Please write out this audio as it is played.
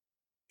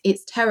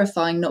it's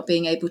terrifying not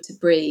being able to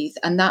breathe.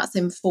 And that's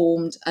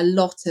informed a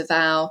lot of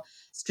our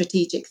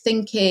strategic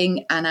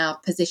thinking and our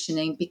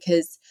positioning,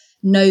 because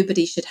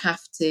nobody should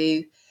have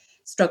to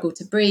struggle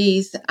to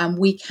breathe. And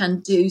we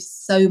can do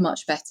so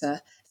much better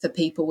for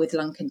people with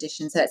lung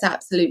conditions. So it's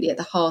absolutely at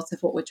the heart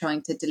of what we're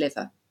trying to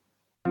deliver.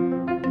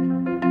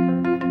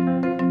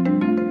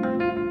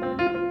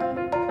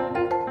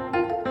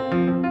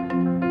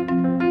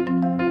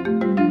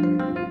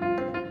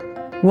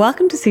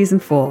 Welcome to Season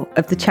 4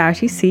 of the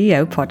Charity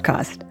CEO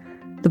podcast,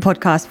 the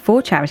podcast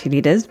for charity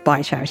leaders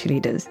by charity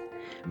leaders,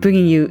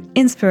 bringing you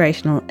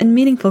inspirational and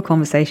meaningful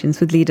conversations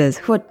with leaders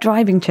who are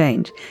driving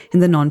change in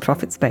the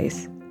non-profit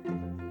space.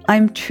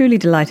 I'm truly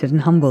delighted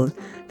and humbled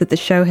that the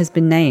show has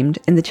been named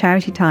in the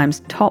Charity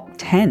Times Top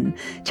 10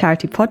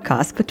 Charity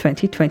Podcasts for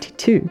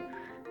 2022.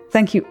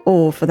 Thank you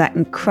all for that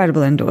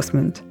incredible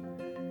endorsement.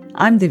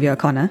 I'm Divya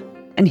O'Connor,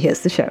 and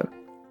here's the show.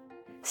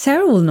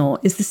 Sarah Woolnough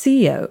is the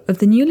CEO of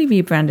the newly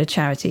rebranded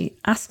charity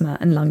Asthma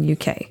and Lung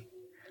UK.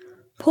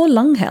 Poor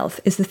lung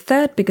health is the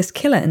third biggest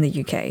killer in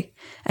the UK,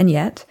 and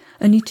yet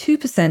only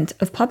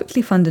 2% of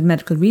publicly funded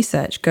medical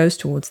research goes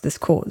towards this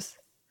cause.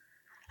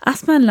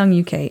 Asthma and Lung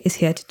UK is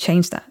here to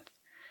change that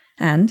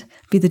and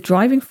be the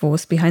driving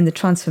force behind the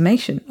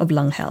transformation of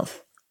lung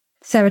health.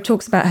 Sarah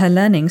talks about her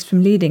learnings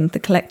from leading the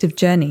collective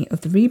journey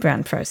of the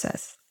rebrand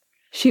process.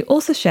 She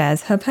also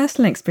shares her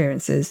personal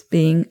experiences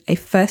being a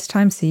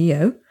first-time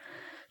CEO,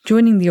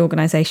 joining the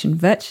organisation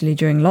virtually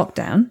during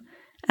lockdown,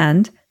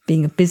 and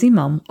being a busy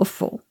mum of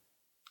 4.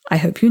 I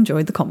hope you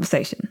enjoyed the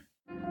conversation.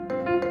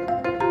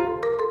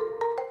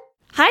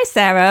 Hi,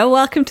 Sarah.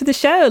 Welcome to the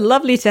show.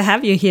 Lovely to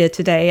have you here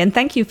today. And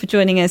thank you for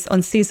joining us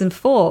on Season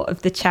 4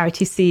 of the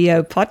Charity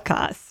CEO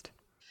podcast.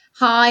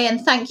 Hi,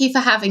 and thank you for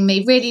having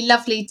me. Really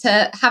lovely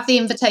to have the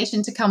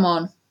invitation to come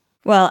on.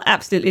 Well,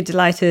 absolutely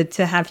delighted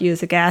to have you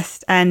as a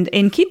guest. And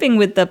in keeping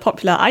with the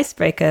popular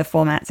icebreaker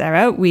format,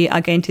 Sarah, we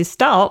are going to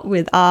start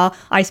with our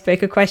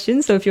icebreaker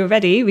questions. So if you're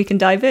ready, we can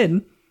dive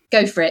in.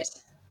 Go for it.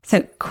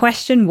 So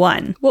question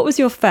 1, what was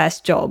your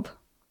first job?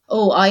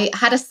 Oh, I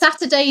had a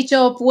Saturday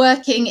job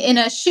working in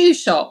a shoe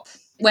shop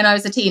when I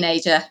was a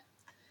teenager.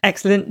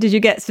 Excellent. Did you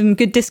get some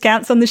good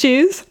discounts on the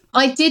shoes?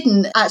 I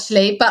didn't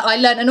actually, but I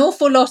learned an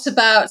awful lot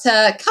about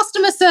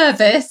customer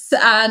service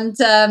and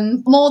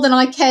more than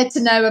I cared to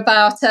know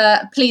about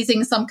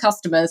pleasing some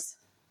customers.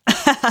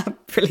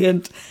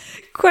 Brilliant.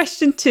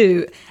 Question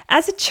 2.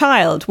 As a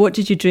child, what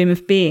did you dream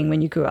of being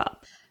when you grew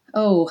up?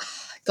 Oh,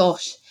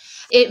 gosh.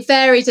 It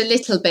varied a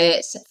little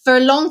bit. For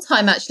a long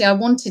time, actually, I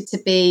wanted to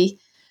be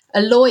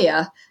a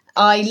lawyer.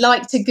 I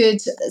liked a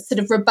good sort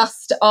of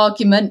robust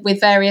argument with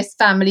various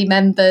family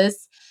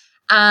members.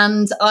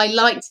 And I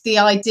liked the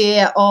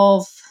idea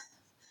of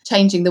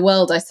changing the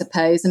world, I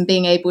suppose, and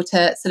being able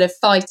to sort of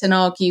fight and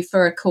argue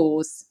for a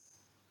cause.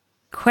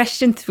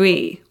 Question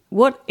 3.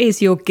 What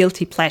is your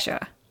guilty pleasure?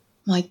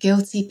 My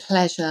guilty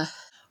pleasure.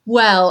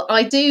 Well,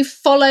 I do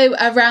follow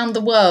around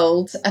the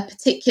world a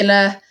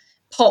particular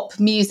pop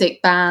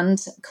music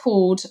band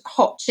called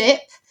Hot Chip.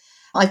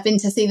 I've been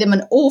to see them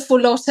an awful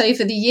lot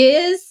over the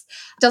years.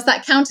 Does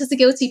that count as a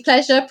guilty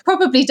pleasure?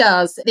 Probably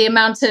does. The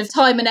amount of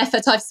time and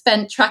effort I've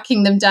spent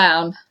tracking them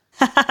down.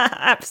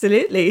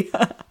 Absolutely.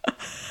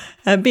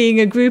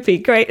 Being a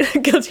groupie, great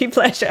guilty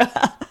pleasure.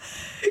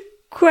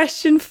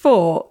 Question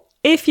 4.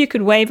 If you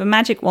could wave a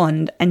magic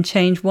wand and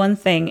change one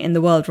thing in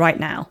the world right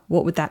now,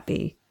 what would that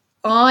be?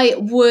 I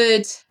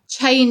would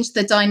change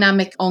the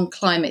dynamic on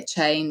climate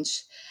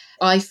change.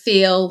 I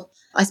feel,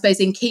 I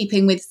suppose, in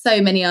keeping with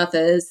so many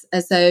others,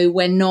 as though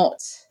we're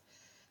not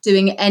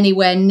doing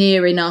anywhere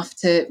near enough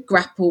to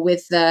grapple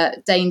with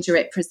the danger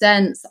it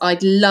presents.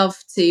 I'd love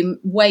to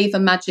wave a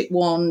magic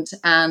wand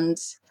and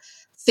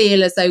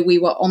feel as though we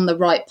were on the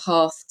right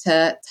path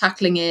to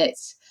tackling it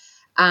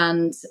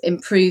and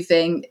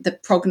improving the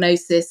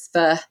prognosis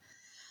for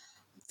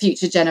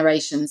future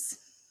generations.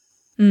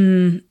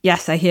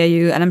 Yes, I hear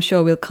you. And I'm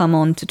sure we'll come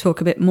on to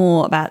talk a bit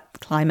more about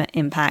climate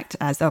impact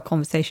as our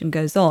conversation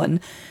goes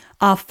on.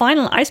 Our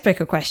final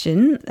icebreaker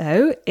question,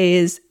 though,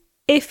 is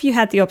if you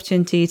had the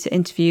opportunity to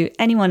interview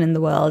anyone in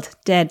the world,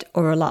 dead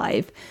or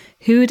alive,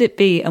 who would it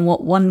be and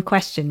what one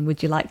question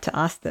would you like to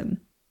ask them?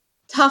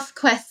 Tough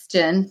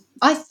question.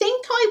 I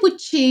think I would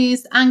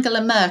choose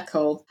Angela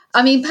Merkel.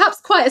 I mean, perhaps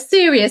quite a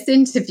serious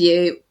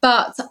interview,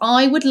 but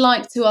I would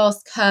like to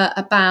ask her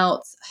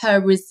about her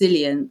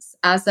resilience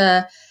as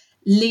a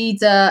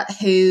leader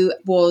who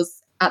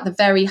was at the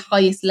very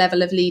highest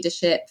level of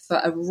leadership for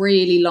a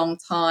really long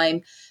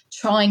time,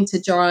 trying to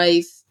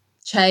drive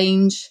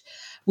change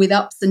with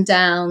ups and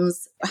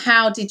downs.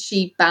 How did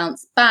she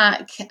bounce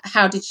back?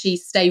 How did she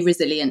stay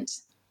resilient?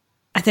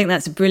 I think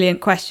that's a brilliant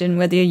question,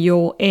 whether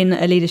you're in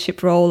a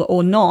leadership role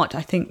or not.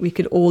 I think we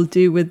could all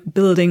do with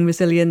building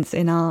resilience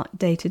in our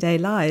day-to-day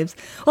lives.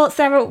 Well,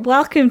 Sarah,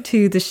 welcome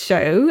to the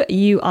show.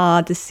 You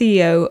are the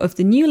CEO of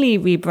the newly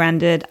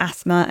rebranded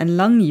Asthma and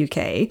Lung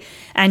UK,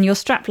 and your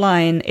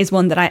strapline is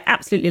one that I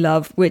absolutely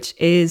love, which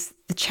is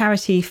the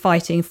charity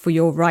fighting for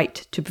your right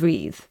to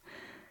breathe.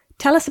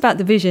 Tell us about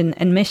the vision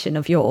and mission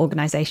of your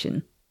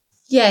organisation.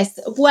 Yes,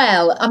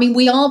 well, I mean,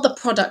 we are the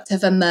product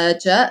of a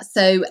merger.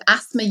 So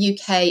Asthma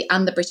UK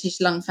and the British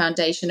Lung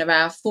Foundation are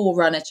our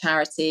forerunner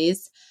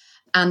charities.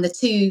 And the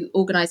two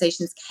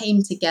organisations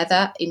came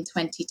together in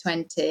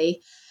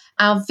 2020.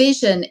 Our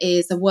vision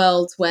is a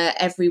world where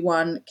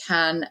everyone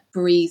can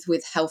breathe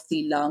with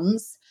healthy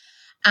lungs.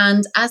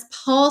 And as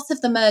part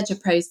of the merger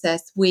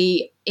process,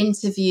 we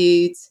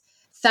interviewed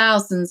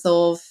thousands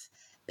of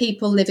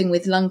people living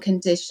with lung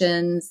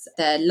conditions,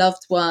 their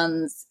loved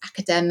ones,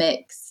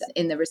 academics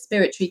in the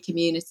respiratory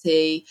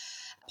community,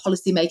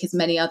 policymakers,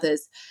 many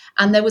others.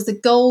 And there was a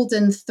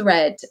golden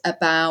thread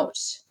about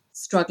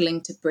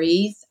struggling to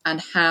breathe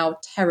and how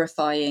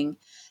terrifying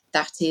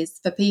that is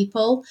for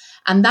people.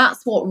 And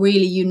that's what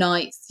really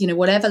unites,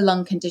 whatever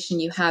lung condition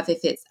you have,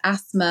 if it's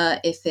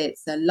asthma, if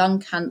it's a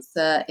lung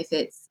cancer, if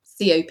it's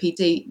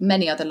COPD,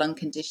 many other lung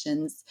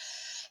conditions.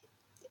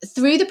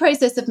 Through the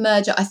process of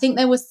merger, I think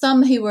there were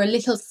some who were a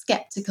little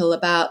skeptical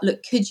about,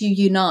 look, could you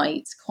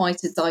unite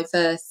quite a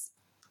diverse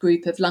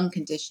group of lung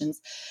conditions?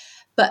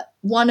 But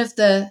one of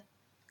the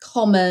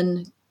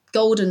common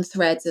golden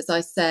threads, as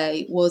I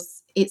say,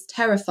 was it's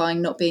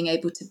terrifying not being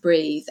able to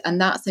breathe. And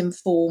that's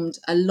informed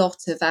a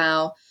lot of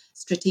our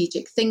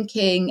strategic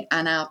thinking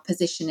and our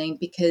positioning,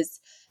 because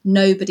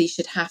nobody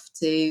should have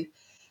to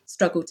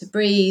struggle to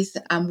breathe.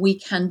 And we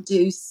can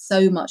do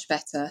so much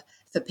better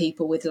for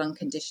people with lung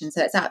conditions.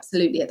 So it's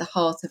absolutely at the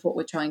heart of what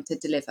we're trying to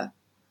deliver.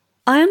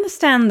 I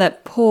understand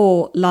that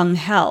poor lung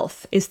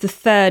health is the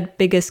third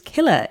biggest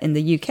killer in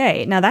the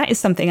UK. Now, that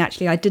is something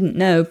actually I didn't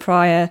know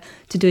prior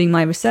to doing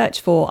my research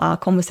for our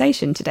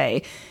conversation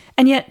today.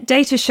 And yet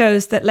data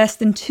shows that less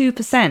than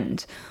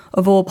 2%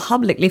 of all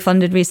publicly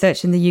funded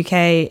research in the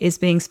UK is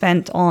being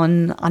spent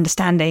on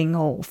understanding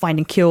or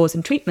finding cures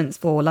and treatments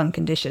for lung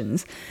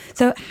conditions.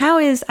 So how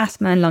is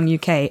Asthma and Lung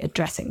UK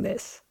addressing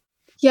this?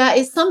 Yeah,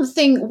 it's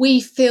something we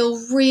feel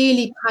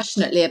really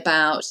passionately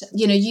about.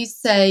 You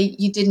say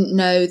you didn't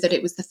know that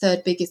it was the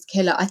third biggest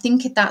killer. I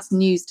think that's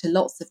news to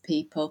lots of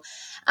people.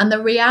 And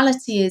the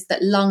reality is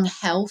that lung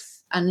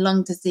health and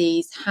lung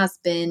disease has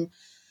been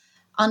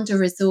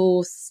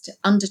under-resourced,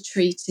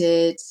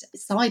 undertreated,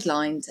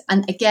 sidelined.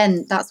 And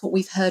again, that's what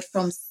we've heard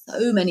from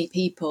so many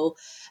people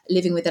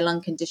living with a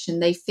lung condition.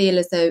 They feel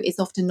as though it's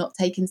often not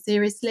taken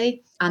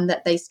seriously and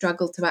that they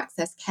struggle to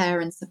access care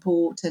and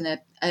support and an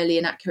early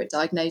and accurate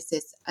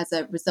diagnosis as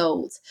a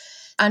result.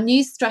 Our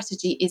new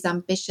strategy is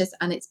ambitious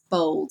and it's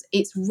bold.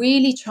 It's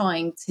really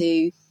trying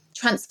to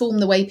transform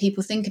the way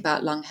people think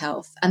about lung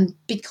health. And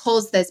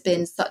because there's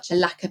been such a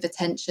lack of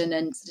attention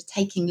and sort of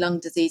taking lung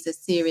disease as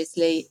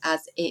seriously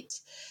as it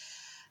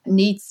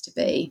needs to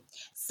be.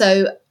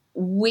 So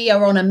we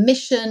are on a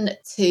mission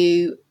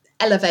to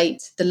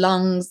elevate the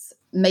lungs,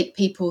 make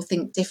people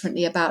think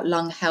differently about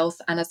lung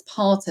health. And as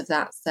part of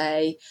that,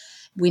 say,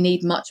 we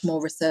need much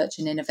more research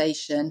and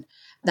innovation.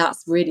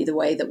 That's really the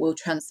way that we'll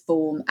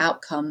transform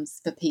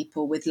outcomes for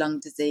people with lung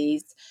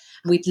disease.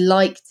 We'd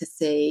like to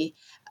see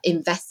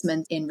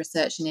investment in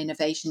research and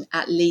innovation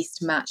at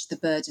least match the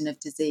burden of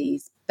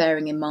disease,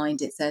 bearing in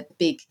mind it's a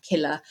big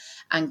killer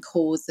and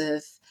cause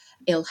of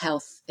ill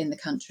health in the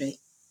country.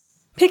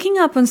 Picking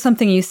up on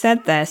something you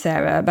said there,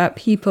 Sarah, about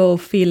people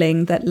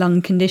feeling that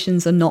lung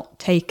conditions are not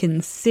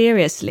taken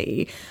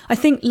seriously, I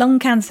think lung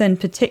cancer in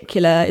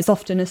particular is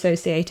often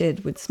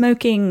associated with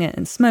smoking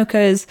and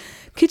smokers.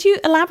 Could you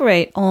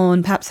elaborate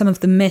on perhaps some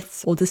of the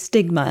myths or the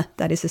stigma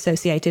that is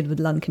associated with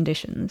lung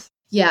conditions?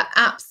 Yeah,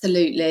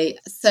 absolutely.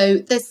 So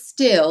there's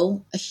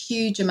still a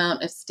huge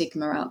amount of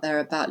stigma out there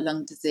about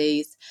lung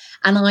disease.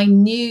 And I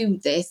knew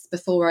this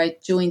before I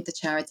joined the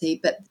charity,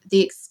 but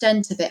the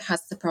extent of it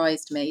has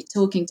surprised me,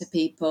 talking to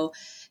people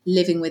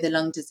living with a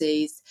lung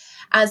disease.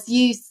 As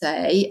you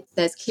say,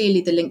 there's clearly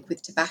the link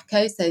with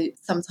tobacco. So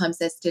sometimes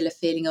there's still a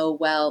feeling, oh,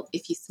 well,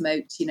 if you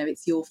smoked,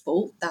 it's your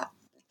fault. That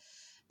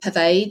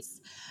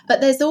pervades.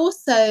 But there's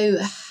also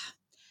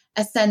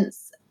a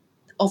sense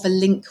of a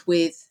link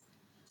with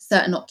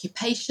certain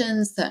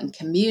occupations, certain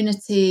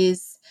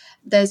communities.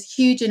 There's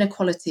huge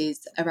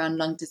inequalities around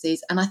lung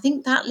disease. And I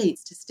think that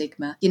leads to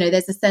stigma.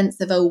 There's a sense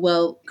of, oh,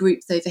 well,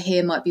 groups over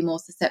here might be more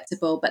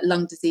susceptible, but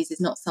lung disease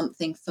is not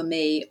something for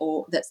me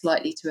or that's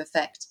likely to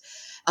affect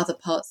other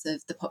parts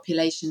of the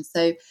population.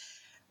 So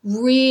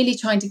really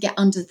trying to get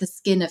under the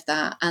skin of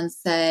that and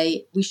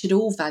say we should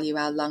all value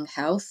our lung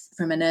health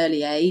from an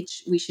early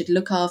age. We should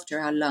look after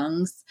our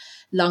lungs.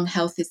 Lung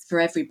health is for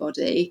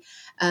everybody,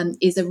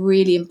 is a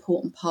really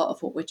important part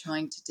of what we're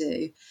trying to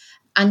do.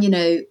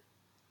 And,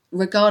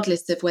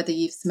 regardless of whether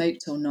you've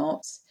smoked or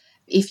not,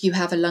 if you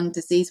have a lung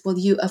disease, well,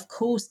 you, of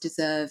course,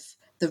 deserve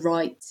the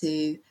right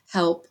to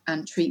help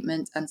and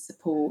treatment and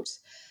support.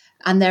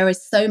 And there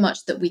is so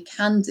much that we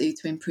can do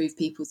to improve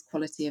people's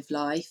quality of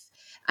life.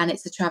 And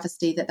it's a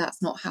travesty that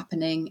that's not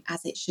happening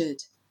as it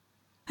should.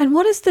 And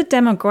what is the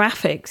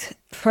demographic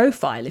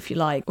profile, if you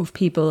like, of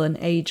people and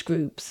age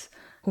groups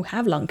who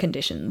have lung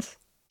conditions?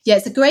 Yeah,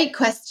 it's a great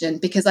question,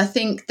 because I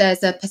think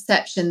there's a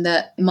perception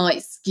that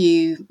might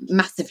skew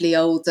massively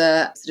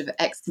older, sort of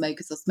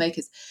ex-smokers or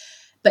smokers.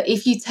 But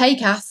if you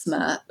take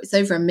asthma, it's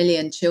over 1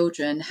 million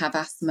children have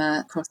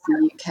asthma across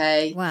the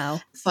UK. Wow.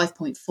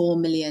 5.4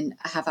 million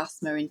have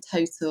asthma in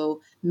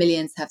total.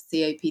 Millions have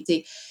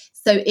COPD.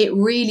 So it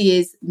really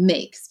is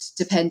mixed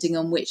depending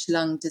on which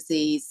lung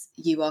disease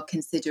you are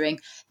considering.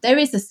 There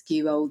is a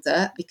skew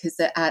older because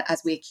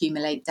as we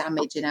accumulate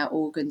damage in our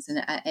organs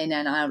and in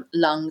our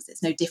lungs,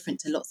 it's no different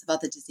to lots of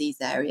other disease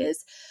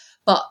areas.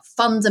 But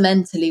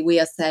fundamentally, we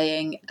are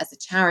saying as a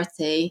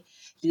charity,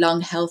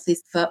 lung health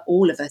is for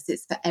all of us.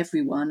 It's for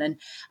everyone. And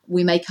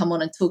we may come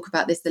on and talk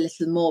about this a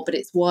little more, but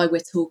it's why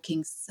we're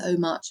talking so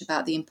much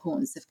about the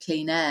importance of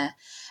clean air.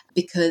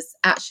 Because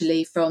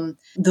actually from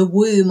the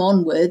womb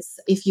onwards,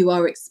 if you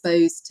are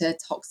exposed to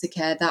toxic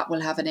air, that will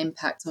have an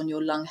impact on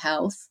your lung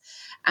health.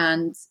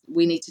 And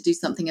we need to do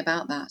something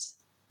about that.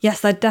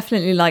 Yes, I'd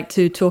definitely like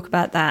to talk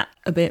about that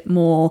a bit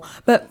more.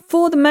 But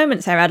for the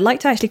moment, Sarah, I'd like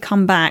to actually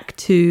come back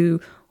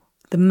to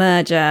the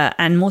merger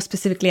and more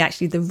specifically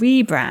actually the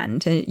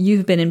rebrand.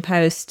 You've been in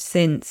post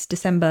since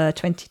December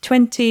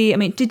 2020. I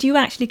mean, did you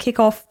actually kick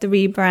off the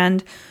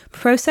rebrand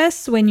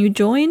process when you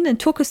joined? And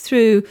talk us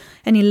through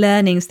any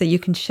learnings that you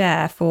can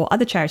share for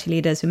other charity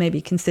leaders who may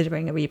be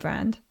considering a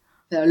rebrand.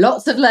 There are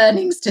lots of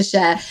learnings to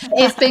share.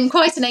 It's been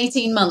quite an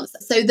 18 months.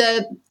 So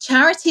the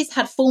charities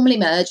had formally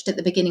merged at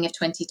the beginning of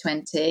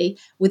 2020.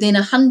 Within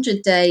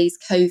 100 days,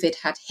 COVID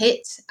had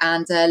hit,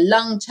 and a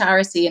lung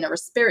charity in a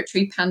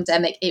respiratory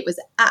pandemic, it was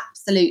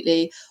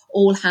absolutely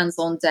all hands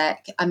on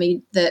deck. I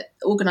mean, the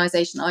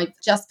organisation, I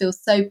just feel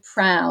so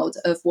proud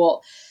of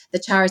what the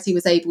charity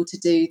was able to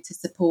do to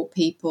support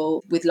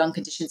people with lung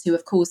conditions who,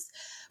 of course,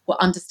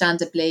 were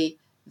understandably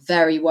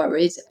very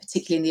worried,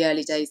 particularly in the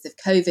early days of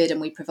COVID,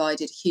 and we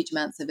provided huge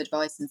amounts of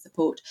advice and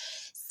support.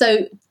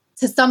 So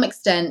to some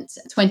extent,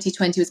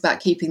 2020 was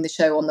about keeping the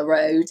show on the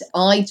road.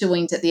 I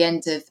joined at the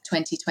end of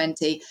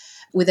 2020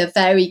 with a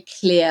very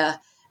clear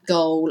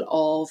goal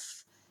of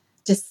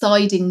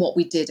deciding what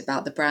we did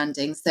about the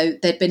branding. So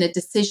there'd been a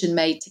decision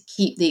made to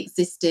keep the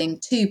existing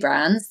two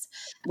brands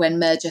when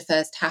merger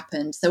first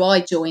happened. So I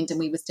joined and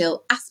we were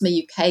still Asthma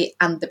UK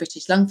and the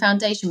British Lung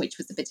Foundation, which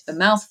was a bit of a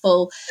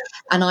mouthful.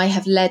 And I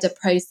have led a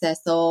process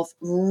of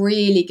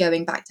really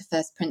going back to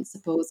first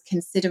principles,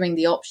 considering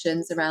the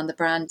options around the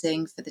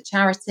branding for the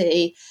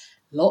charity.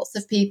 Lots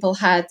of people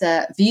had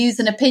views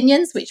and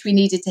opinions, which we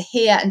needed to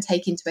hear and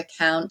take into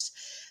account.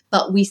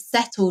 But we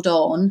settled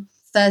on,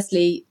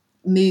 firstly,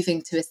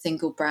 moving to a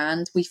single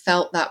brand. We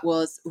felt that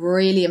was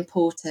really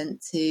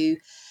important to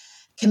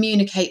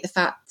communicate the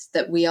fact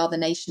that we are the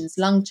nation's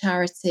lung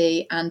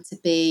charity and to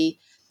be,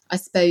 I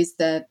suppose,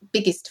 the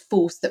biggest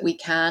force that we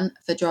can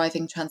for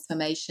driving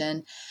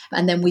transformation.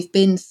 And then we've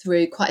been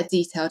through quite a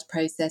detailed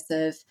process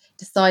of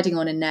deciding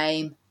on a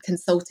name,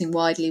 consulting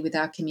widely with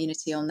our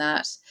community on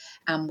that,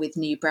 and with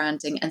new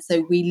branding. And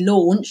so we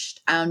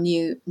launched our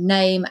new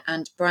name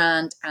and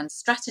brand and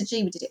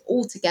strategy. We did it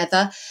all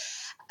together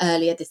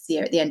earlier this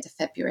year at the end of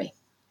February.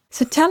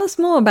 So tell us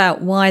more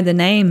about why the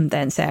name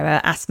then,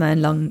 Sarah, Asthma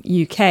and Lung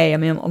UK. I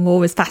mean, I'm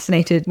always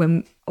fascinated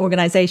when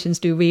organisations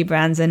do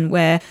rebrands and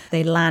where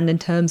they land in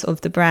terms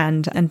of the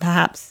brand, and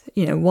perhaps,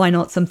 you know, why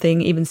not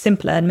something even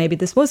simpler? And maybe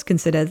this was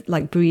considered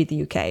like Breathe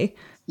UK.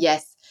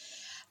 Yes.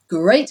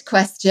 Great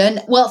question.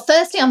 Well,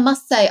 firstly, I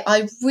must say,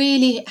 I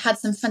really had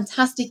some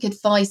fantastic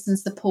advice and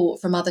support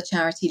from other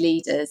charity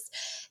leaders.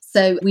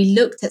 So we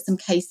looked at some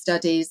case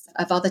studies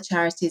of other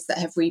charities that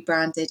have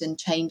rebranded and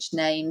changed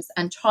names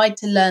and tried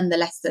to learn the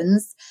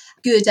lessons,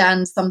 good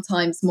and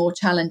sometimes more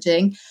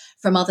challenging,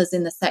 from others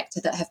in the sector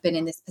that have been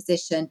in this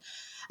position.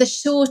 The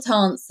short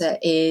answer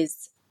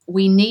is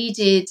we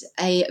needed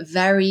a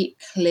very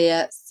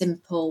clear,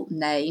 simple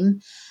name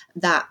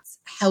that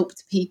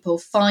helped people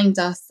find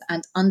us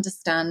and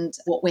understand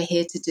what we're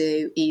here to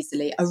do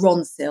easily, a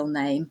Ronsil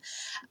name,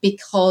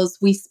 because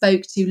we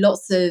spoke to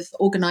lots of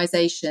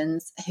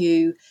organisations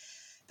who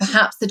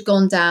perhaps had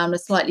gone down a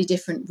slightly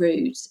different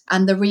route.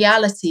 And the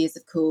reality is,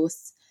 of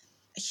course,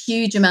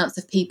 huge amounts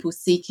of people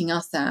seeking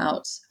us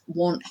out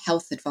want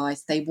health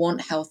advice. They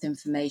want health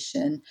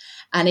information.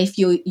 And if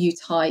you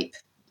type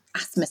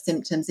asthma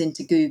symptoms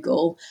into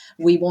Google,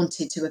 we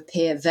wanted to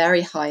appear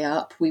very high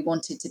up. We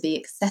wanted to be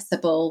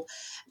accessible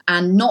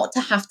and not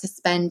to have to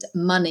spend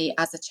money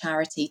as a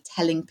charity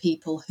telling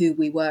people who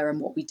we were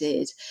and what we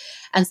did.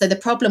 And so the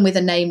problem with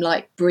a name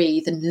like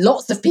Breathe, and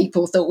lots of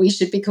people thought we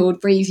should be called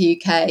Breathe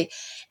UK,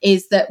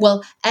 is that,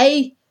 well,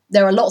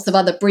 there are lots of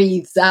other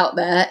breathes out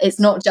there.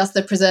 It's not just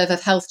the Preserve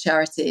of Health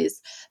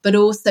charities, but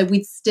also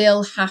we'd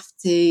still have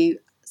to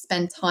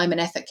spend time and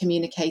effort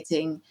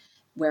communicating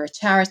we're a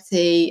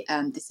charity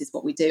and this is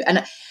what we do.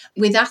 And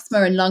with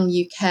Asthma and Lung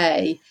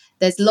UK,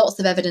 there's lots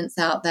of evidence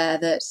out there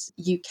that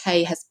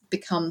UK has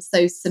become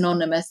so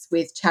synonymous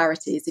with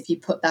charities if you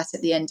put that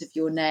at the end of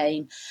your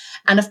name.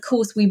 And of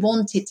course, we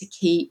wanted to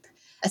keep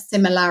a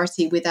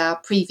similarity with our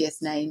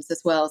previous names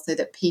as well, so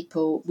that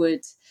people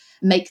would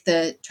make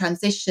the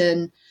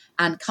transition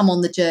and come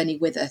on the journey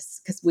with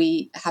us, because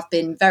we have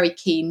been very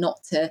keen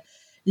not to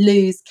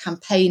lose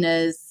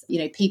campaigners,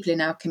 people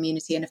in our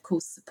community, and of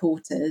course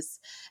supporters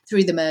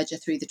through the merger,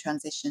 through the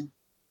transition.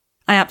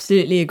 I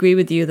absolutely agree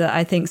with you that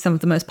I think some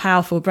of the most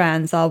powerful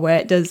brands are where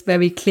it does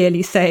very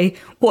clearly say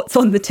what's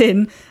on the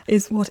tin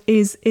is what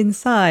is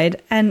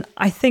inside. And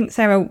I think,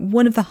 Sarah,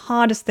 one of the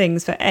hardest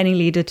things for any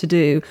leader to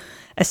do,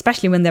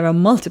 especially when there are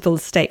multiple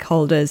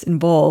stakeholders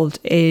involved,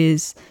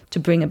 is to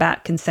bring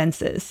about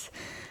consensus.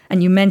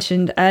 And you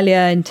mentioned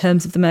earlier, in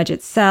terms of the merge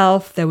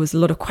itself, there was a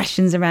lot of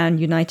questions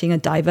around uniting a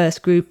diverse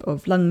group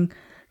of lung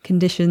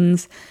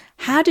conditions.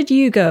 How did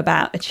you go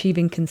about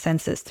achieving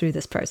consensus through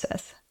this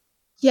process?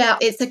 Yeah,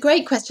 it's a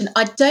great question.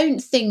 I don't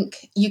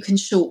think you can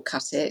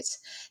shortcut it.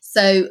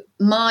 So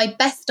my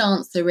best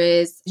answer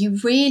is you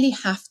really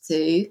have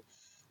to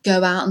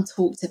go out and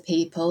talk to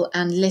people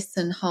and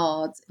listen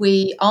hard.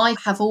 I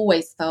have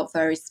always felt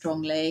very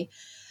strongly,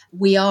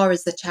 we are,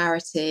 as a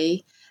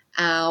charity,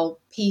 our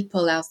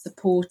people, our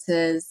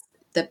supporters,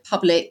 the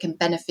public and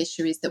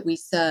beneficiaries that we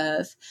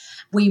serve,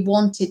 we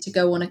wanted to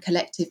go on a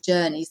collective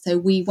journey. So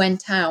we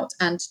went out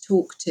and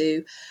talked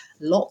to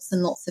lots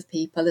and lots of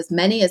people, as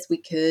many as we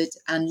could,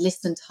 and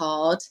listened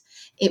hard.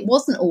 It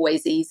wasn't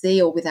always easy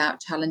or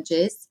without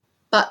challenges,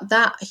 but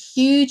that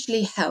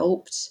hugely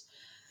helped.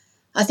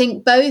 I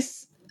think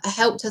both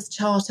helped us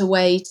chart a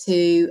way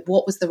to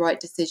what was the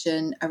right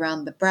decision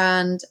around the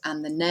brand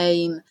and the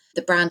name,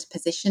 the brand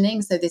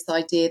positioning. So this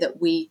idea that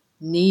we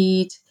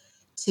need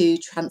to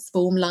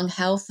transform lung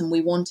health, and we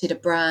wanted a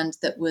brand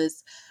that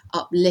was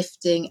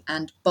uplifting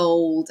and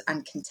bold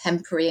and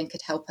contemporary and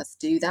could help us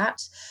do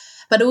that.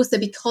 But also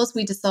because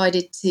we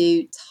decided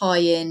to tie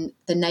in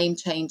the name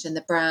change and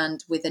the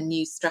brand with a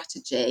new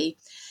strategy,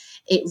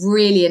 it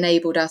really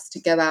enabled us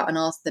to go out and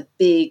ask the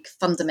big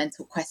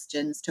fundamental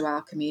questions to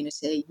our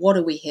community. What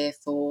are we here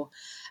for?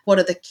 What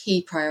are the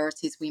key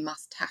priorities we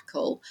must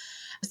tackle?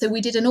 So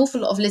we did an awful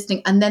lot of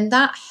listening, and then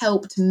that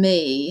helped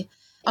me.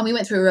 And we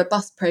went through a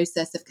robust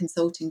process of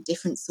consulting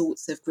different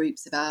sorts of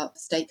groups of our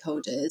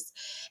stakeholders.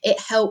 It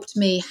helped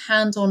me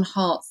hand on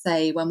heart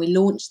say, when we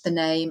launched the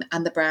name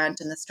and the brand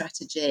and the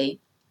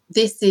strategy,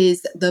 this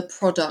is the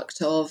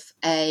product of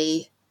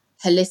a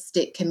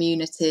holistic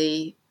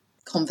community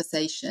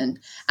conversation.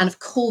 And of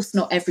course,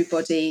 not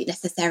everybody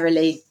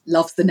necessarily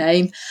loves the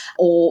name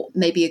or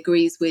maybe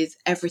agrees with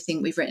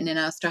everything we've written in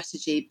our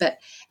strategy. But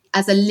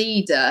as a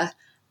leader,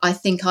 I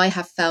think I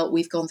have felt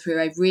we've gone through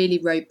a really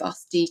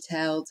robust,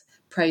 detailed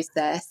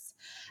process.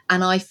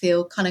 And I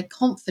feel kind of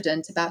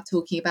confident about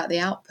talking about the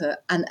output,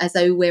 and as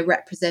though we're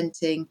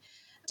representing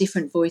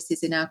different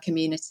voices in our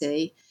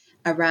community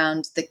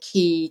around the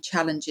key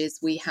challenges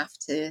we have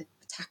to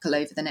tackle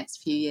over the next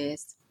few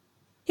years.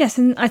 Yes,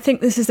 and I think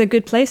this is a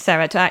good place,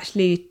 Sarah, to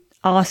actually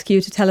ask you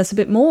to tell us a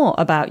bit more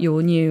about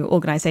your new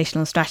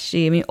organisational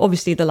strategy. I mean,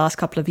 obviously, the last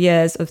couple of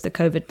years of the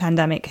COVID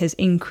pandemic has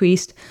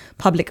increased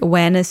public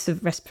awareness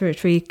of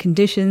respiratory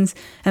conditions.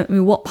 I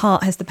mean, what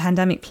part has the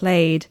pandemic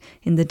played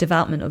in the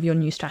development of your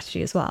new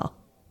strategy as well?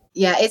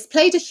 Yeah, it's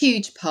played a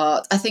huge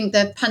part. I think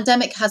the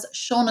pandemic has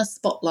shone a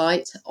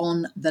spotlight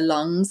on the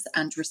lungs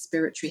and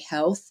respiratory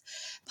health.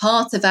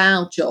 Part of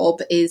our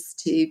job is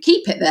to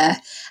keep it there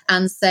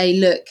and say,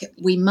 look,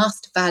 we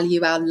must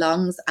value our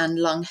lungs and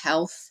lung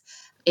health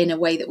in a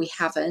way that we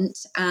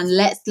haven't. And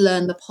let's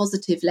learn the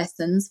positive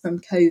lessons from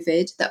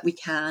COVID that we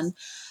can.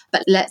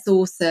 But let's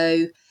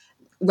also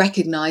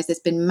recognise there's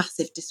been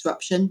massive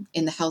disruption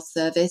in the health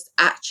service.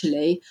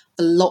 Actually,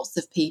 for lots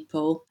of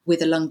people with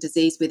a lung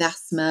disease, with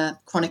asthma,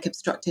 chronic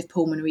obstructive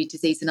pulmonary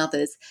disease and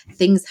others,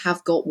 things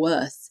have got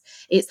worse.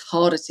 It's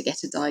harder to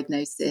get a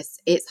diagnosis.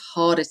 It's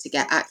harder to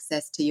get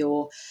access to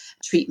your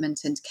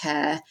treatment and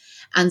care.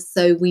 And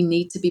so we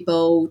need to be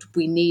bold.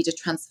 We need a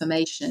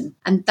transformation.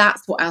 And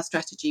that's what our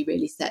strategy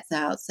really sets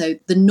out. So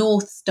the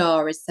North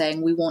Star is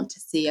saying we want to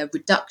see a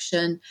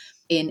reduction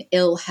in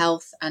ill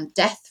health and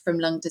death from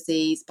lung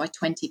disease by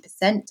 20%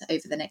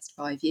 over the next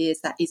 5 years.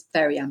 That is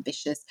very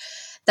ambitious.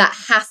 That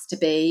has to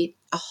be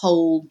a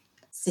whole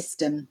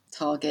system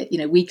target. You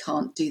know, we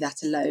can't do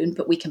that alone,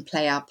 but we can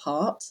play our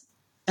part.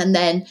 And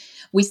then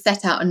we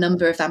set out a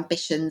number of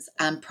ambitions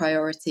and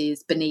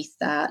priorities beneath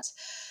that.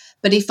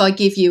 But if I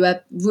give you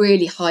a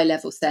really high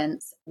level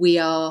sense, we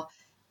are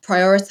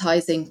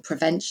prioritising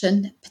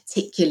prevention,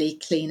 particularly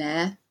clean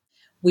air.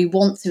 We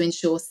want to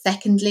ensure,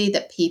 secondly,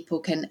 that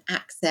people can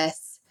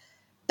access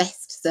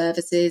best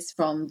services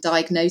from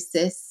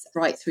diagnosis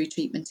right through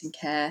treatment and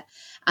care.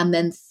 And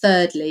then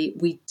thirdly,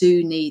 we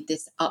do need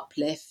this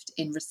uplift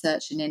in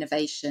research and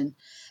innovation,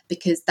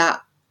 because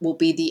that will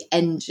be the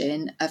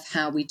engine of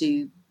how we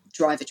do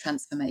drive a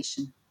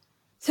transformation.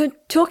 So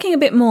talking a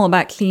bit more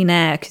about clean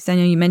air, because I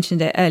know you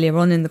mentioned it earlier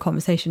on in the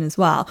conversation as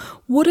well,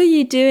 what are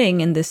you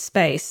doing in this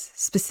space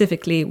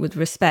specifically with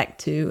respect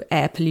to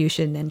air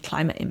pollution and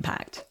climate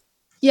impact?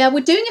 Yeah,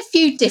 we're doing a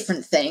few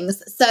different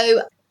things.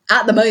 So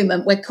at the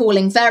moment, we're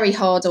calling very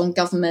hard on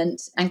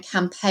government and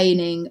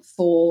campaigning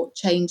for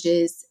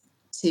changes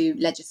to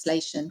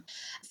legislation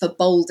for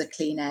bolder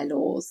clean air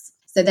laws.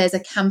 So there's a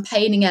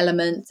campaigning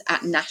element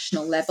at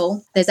national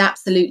level. There's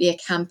absolutely a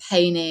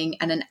campaigning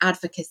and an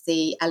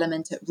advocacy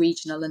element at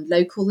regional and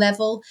local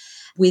level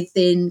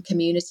within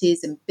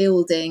communities and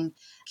building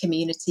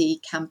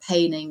community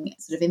campaigning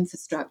sort of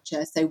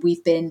infrastructure. So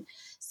we've been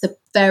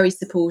very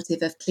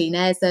supportive of clean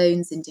air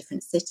zones in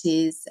different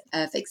cities,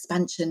 of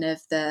expansion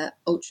of the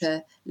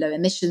ultra low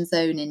emission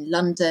zone in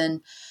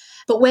London.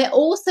 But we're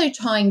also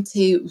trying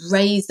to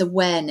raise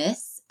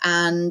awareness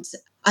and,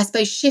 I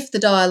suppose, shift the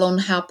dial on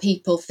how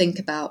people think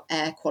about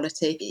air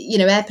quality.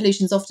 Air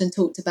pollution is often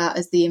talked about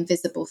as the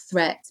invisible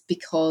threat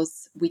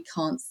because we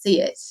can't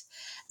see it.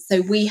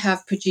 So we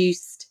have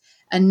produced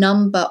a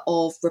number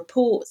of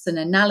reports and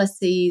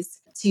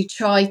analyses to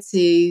try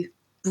to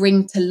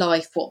bring to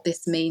life what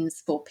this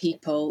means for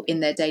people in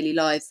their daily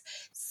lives.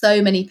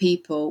 So many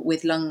people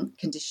with lung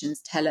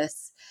conditions tell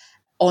us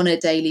on a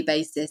daily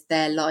basis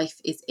their life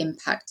is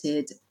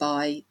impacted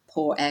by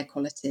poor air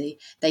quality.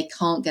 They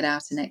can't get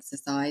out and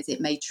exercise.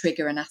 It may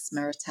trigger an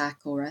asthma attack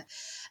or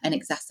an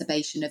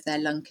exacerbation of their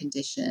lung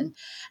condition.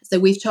 So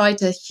we've tried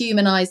to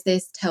humanise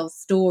this, tell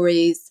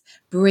stories,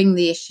 bring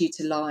the issue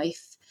to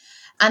life.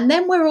 And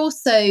then we're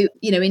also,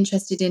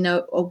 interested in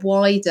a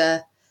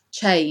wider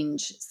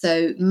change.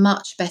 So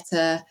much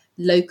better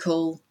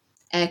local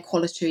air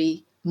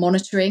quality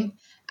monitoring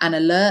and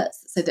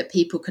alerts so that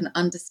people can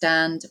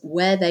understand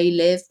where they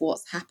live,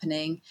 what's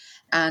happening,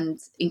 and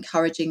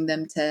encouraging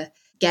them to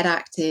get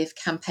active,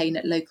 campaign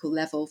at local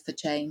level for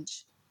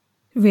change.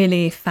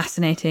 Really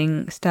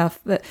fascinating stuff.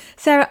 But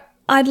Sarah,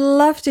 I'd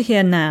love to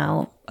hear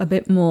now a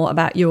bit more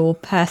about your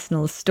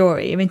personal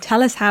story. I mean,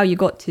 tell us how you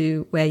got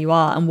to where you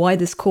are and why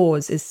this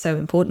cause is so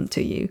important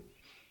to you.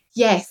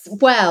 Yes,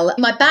 well,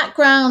 my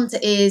background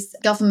is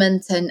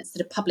government and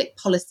sort of public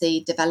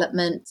policy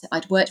development.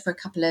 I'd worked for a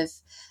couple of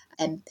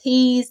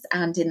MPs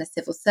and in the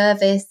civil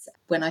service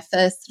when I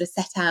first sort of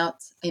set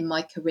out in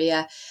my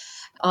career.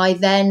 I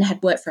then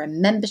had worked for a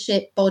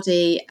membership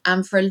body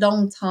and for a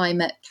long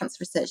time at Cancer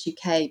Research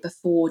UK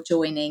before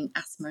joining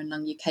Asthma and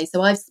Lung UK.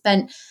 So I've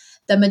spent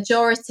the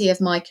majority of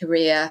my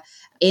career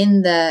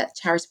in the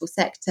charitable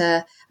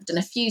sector. I've done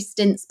a few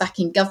stints back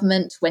in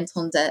government, went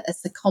on to a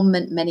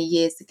secondment many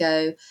years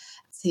ago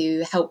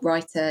to help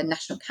write a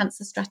national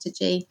cancer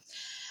strategy.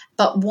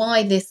 But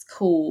why this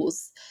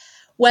cause?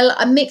 Well,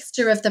 a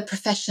mixture of the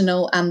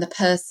professional and the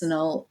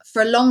personal.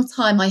 For a long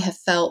time, I have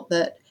felt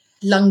that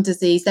lung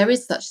disease, there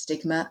is such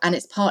stigma, and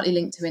it's partly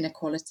linked to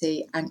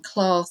inequality and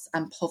class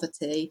and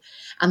poverty.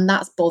 And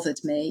that's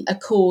bothered me, a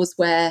cause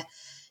where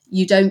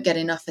you don't get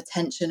enough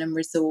attention and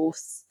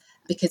resource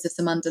because of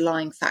some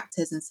underlying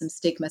factors and some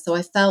stigma. So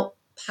I felt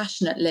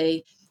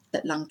passionately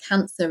that lung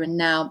cancer and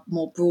now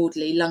more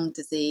broadly lung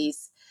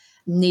disease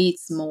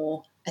needs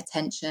more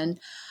attention.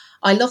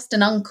 I lost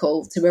an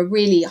uncle to a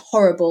really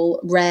horrible,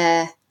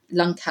 rare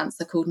lung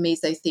cancer called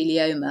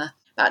mesothelioma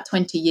about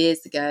 20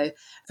 years ago.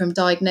 From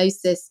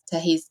diagnosis to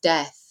his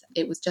death,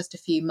 it was just a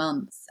few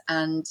months,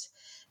 and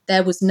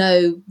there was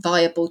no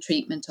viable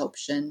treatment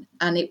option.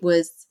 And it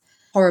was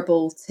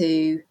horrible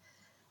to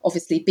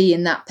obviously be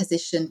in that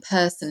position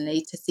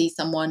personally, to see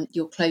someone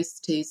you're close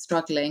to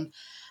struggling.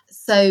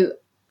 So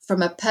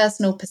from a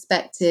personal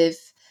perspective,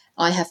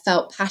 I have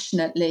felt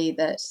passionately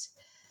that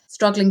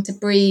struggling to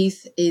breathe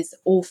is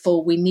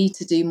awful. We need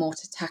to do more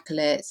to tackle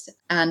it.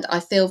 And I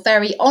feel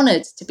very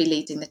honoured to be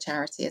leading the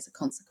charity as a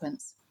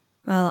consequence.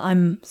 Well,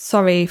 I'm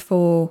sorry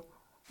for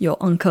your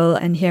uncle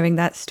and hearing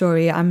that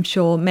story. I'm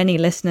sure many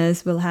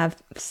listeners will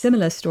have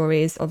similar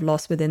stories of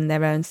loss within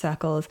their own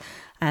circles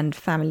and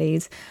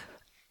families.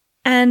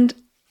 And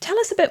tell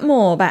us a bit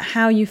more about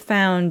how you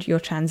found your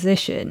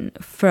transition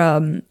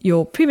from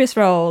your previous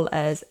role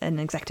as an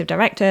executive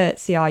director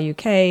at CR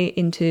UK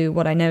into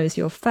what I know is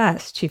your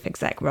first chief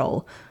exec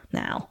role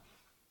now.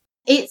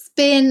 It's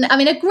been,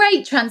 a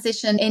great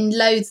transition in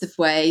loads of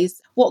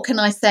ways. What can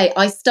I say?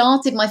 I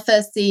started my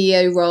first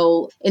CEO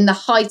role in the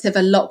height of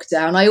a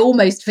lockdown. I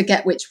almost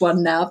forget which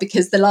one now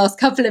because the last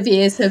couple of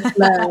years have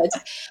blurred.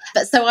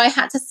 But so I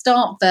had to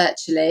start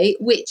virtually,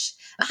 which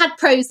had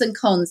pros and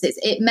cons.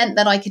 It meant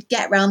that I could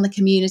get around the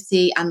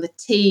community and the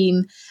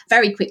team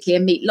very quickly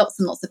and meet lots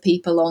and lots of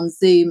people on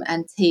Zoom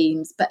and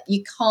Teams. But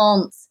you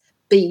can't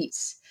beat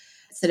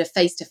sort of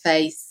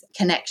face-to-face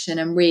connection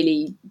and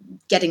really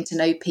getting to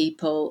know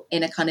people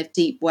in a kind of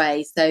deep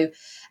way. So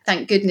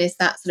thank goodness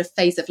that sort of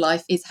phase of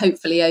life is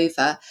hopefully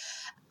over.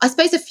 I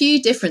suppose a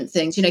few different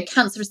things.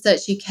 Cancer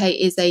Research UK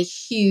is a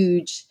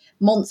huge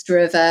monster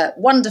of a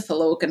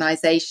wonderful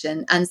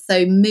organisation. And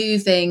so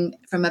moving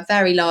from a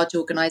very large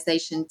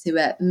organisation to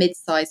a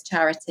mid-sized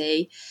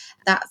charity,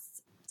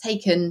 that's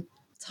taken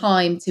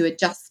time to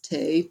adjust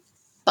to.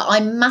 But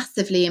I'm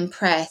massively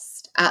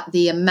impressed at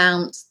the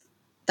amount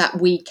that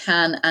we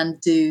can and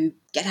do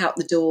get out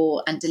the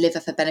door and deliver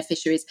for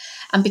beneficiaries.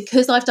 And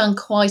because I've done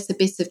quite a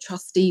bit of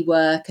trustee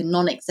work and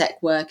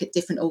non-exec work at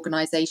different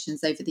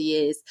organisations over the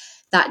years,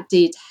 that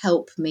did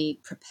help me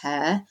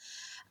prepare.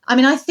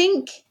 I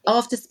think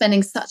after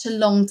spending such a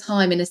long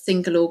time in a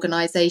single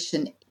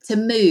organisation, to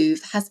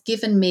move has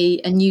given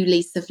me a new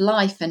lease of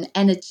life and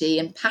energy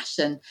and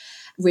passion,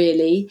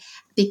 really,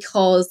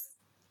 because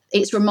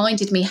it's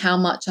reminded me how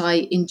much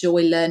I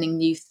enjoy learning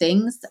new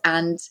things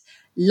and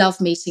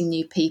love meeting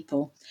new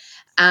people.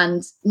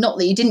 And not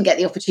that you didn't get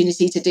the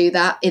opportunity to do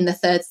that in the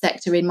third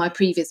sector in my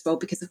previous role,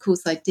 because of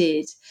course I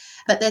did.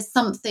 But there's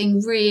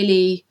something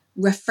really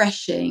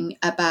refreshing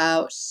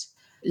about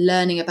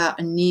learning about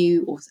a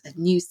new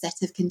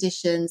set of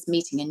conditions,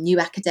 meeting a new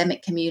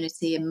academic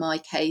community in my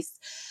case,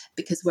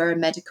 because we're a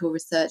medical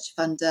research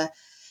funder.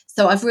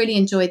 So I've really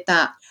enjoyed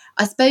that.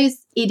 I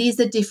suppose it is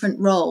a different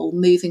role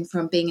moving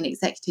from being an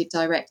executive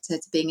director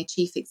to being a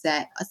chief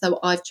exec. So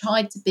I've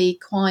tried to be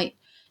quite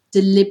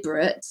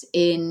deliberate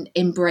in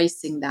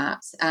embracing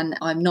that. And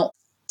I'm not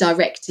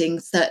directing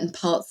certain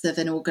parts of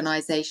an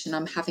organisation.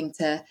 I'm having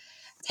to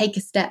take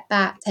a step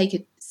back, take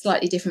a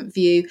slightly different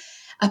view,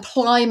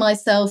 apply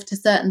myself to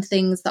certain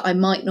things that I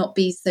might not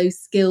be so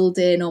skilled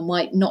in or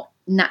might not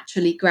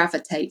naturally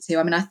gravitate to.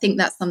 I mean, I think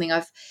that's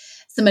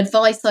some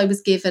advice I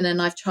was given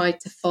and I've tried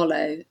to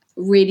follow.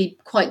 Really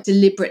quite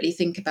deliberately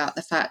think about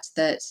the fact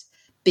that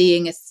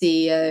being a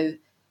CEO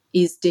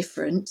is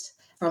different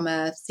from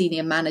a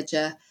senior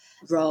manager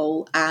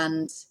role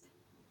and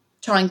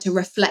trying to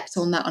reflect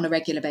on that on a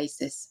regular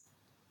basis.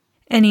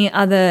 Any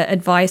other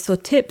advice or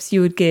tips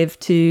you would give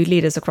to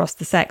leaders across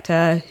the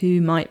sector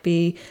who might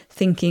be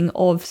thinking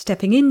of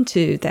stepping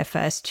into their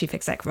first chief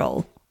exec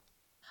role?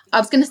 I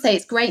was going to say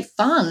it's great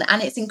fun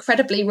and it's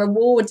incredibly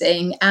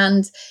rewarding,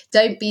 and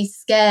don't be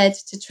scared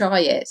to try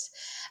it.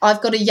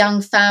 I've got a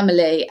young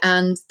family,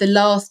 and the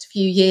last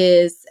few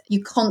years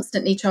you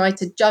constantly try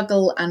to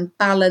juggle and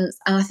balance,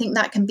 and I think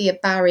that can be a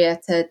barrier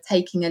to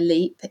taking a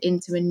leap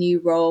into a new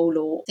role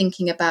or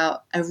thinking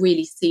about a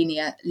really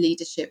senior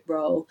leadership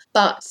role.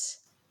 But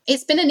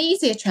it's been an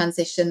easier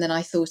transition than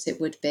I thought it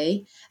would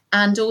be.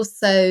 And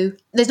also,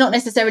 there's not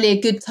necessarily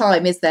a good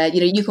time, is there?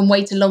 You know, you can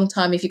wait a long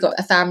time if you've got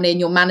a family and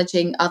you're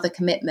managing other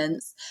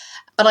commitments.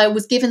 But I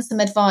was given some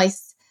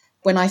advice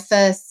when I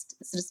first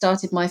sort of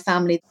started my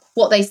family.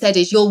 What they said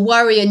is you'll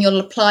worry and you'll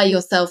apply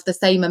yourself the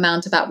same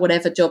amount about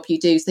whatever job you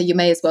do. So you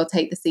may as well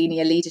take the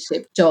senior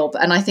leadership job.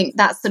 And I think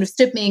that sort of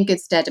stood me in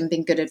good stead and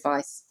been good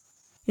advice.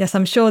 Yes,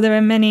 I'm sure there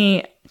are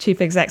many chief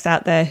execs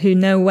out there who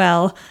know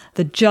well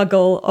the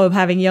juggle of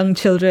having young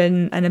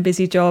children and a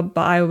busy job.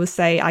 But I always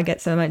say I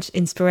get so much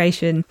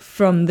inspiration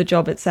from the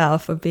job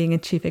itself of being a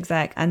chief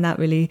exec, and that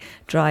really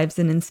drives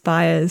and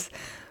inspires.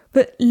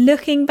 But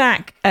looking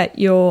back at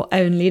your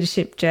own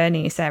leadership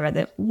journey,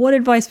 Sarah, what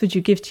advice would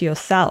you give to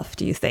yourself,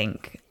 do you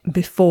think,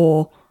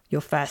 before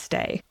your first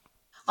day?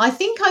 I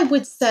think I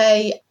would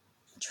say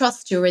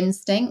trust your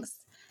instincts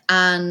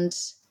and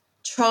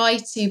try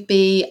to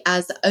be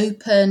as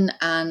open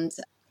and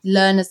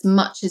learn as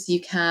much as you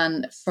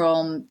can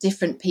from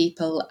different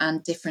people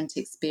and different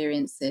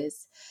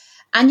experiences.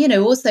 And, you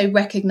know, also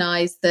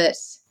recognise that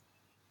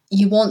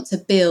you want to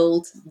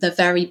build the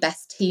very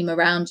best team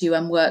around you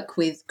and work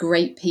with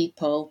great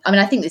people. I mean,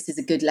 I think this is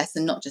a good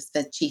lesson, not just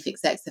for chief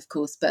execs, of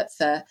course, but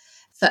for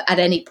at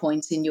any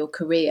point in your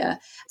career.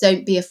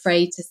 Don't be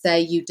afraid to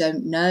say you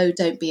don't know.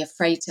 Don't be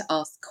afraid to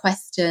ask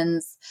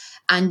questions.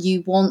 And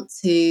you want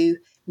to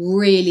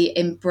really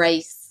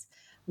embrace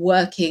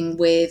working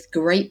with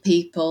great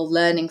people,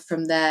 learning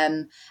from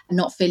them, and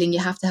not feeling you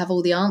have to have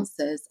all the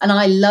answers. And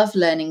I love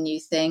learning new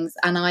things.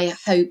 And I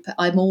hope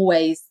I'm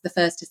always the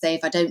first to say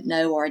if I don't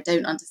know or I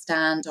don't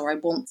understand or I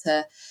want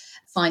to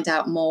find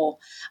out more.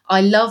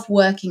 I love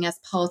working as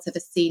part of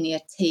a senior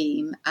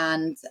team,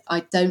 and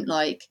I don't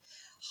like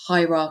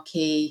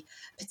hierarchy,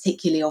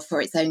 particularly or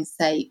for its own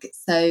sake.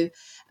 So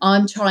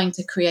I'm trying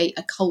to create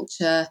a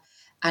culture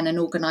and an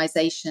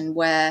organisation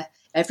where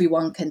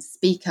everyone can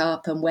speak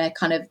up and we're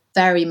kind of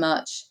very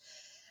much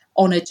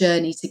on a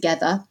journey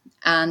together.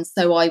 And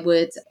so I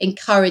would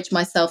encourage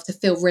myself to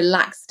feel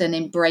relaxed and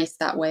embrace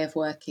that way of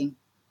working.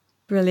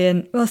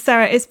 Brilliant. Well,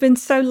 Sarah, it's been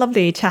so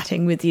lovely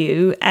chatting with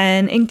you.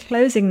 And in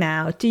closing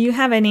now, do you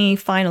have any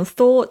final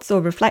thoughts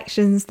or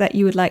reflections that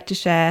you would like to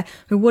share?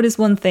 Or what is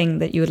one thing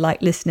that you would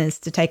like listeners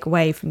to take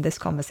away from this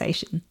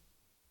conversation?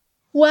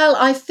 Well,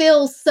 I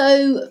feel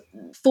so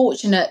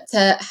fortunate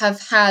to have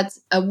had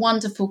a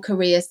wonderful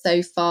career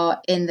so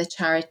far in the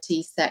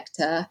charity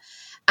sector.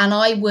 And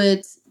I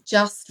would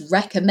just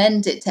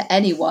recommend it to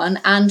anyone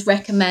and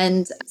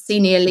recommend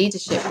senior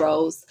leadership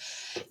roles.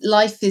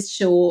 Life is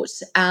short,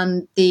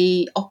 and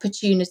the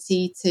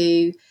opportunity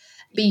to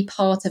be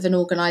part of an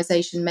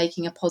organisation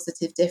making a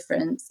positive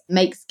difference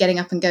makes getting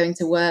up and going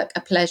to work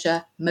a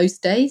pleasure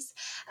most days,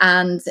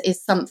 and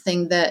is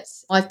something that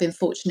I've been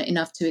fortunate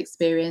enough to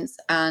experience.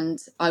 And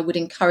I would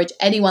encourage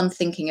anyone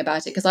thinking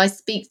about it, because I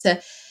speak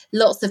to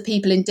lots of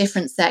people in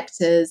different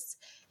sectors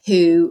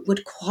who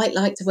would quite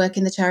like to work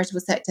in the charitable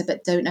sector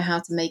but don't know how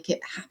to make it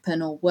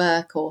happen or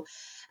work,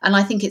 and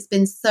I think it's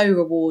been so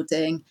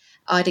rewarding.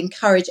 I'd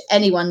encourage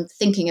anyone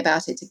thinking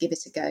about it to give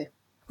it a go.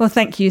 Well,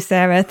 thank you,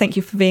 Sarah. Thank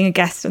you for being a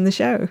guest on the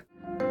show.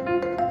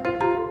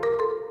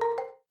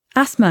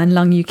 Asthma and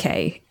Lung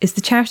UK is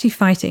the charity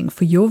fighting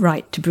for your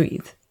right to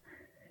breathe.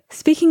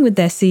 Speaking with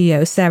their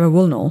CEO, Sarah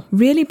Woolnough,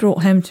 really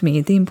brought home to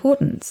me the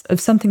importance of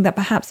something that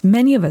perhaps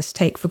many of us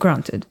take for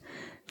granted,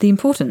 the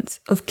importance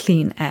of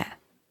clean air.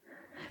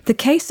 The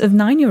case of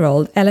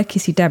 9-year-old Ella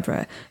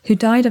Kissy-Deborah, who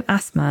died of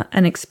asthma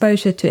and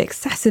exposure to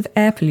excessive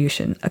air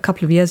pollution a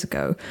couple of years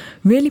ago,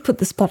 really put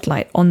the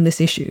spotlight on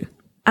this issue.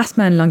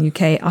 Asthma and Lung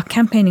UK are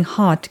campaigning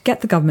hard to get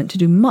the government to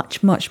do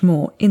much, much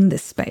more in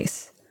this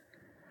space.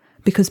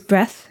 because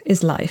breath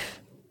is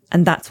life,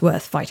 and that's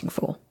worth fighting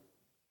for.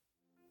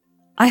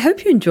 I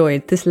hope you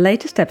enjoyed this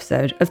latest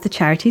episode of the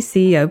Charity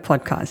CEO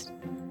podcast,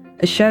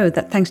 a show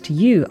that, thanks to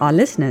you, our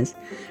listeners,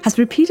 has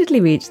repeatedly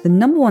reached the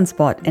 #1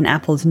 spot in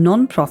Apple's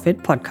non-profit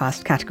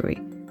podcast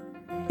category.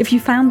 If you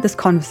found this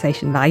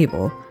conversation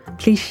valuable,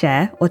 please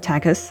share or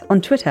tag us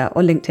on Twitter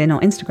or LinkedIn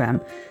or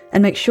Instagram,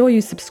 and make sure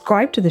you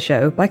subscribe to the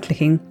show by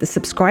clicking the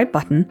subscribe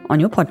button on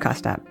your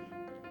podcast app.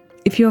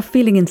 If you are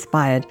feeling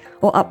inspired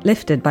or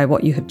uplifted by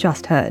what you have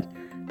just heard,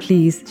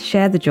 please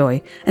share the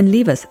joy and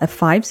leave us a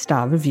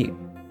 5-star review.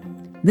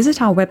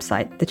 Visit our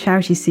website,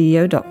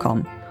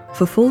 thecharityceo.com,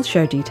 for full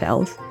show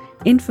details,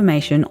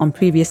 information on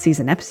previous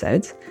season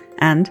episodes,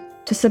 and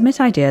to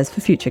submit ideas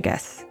for future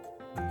guests.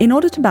 In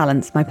order to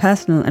balance my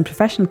personal and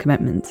professional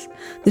commitments,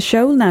 the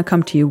show will now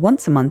come to you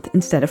once a month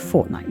instead of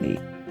fortnightly.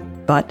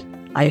 But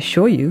I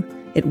assure you,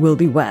 it will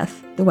be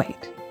worth the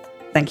wait.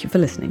 Thank you for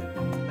listening.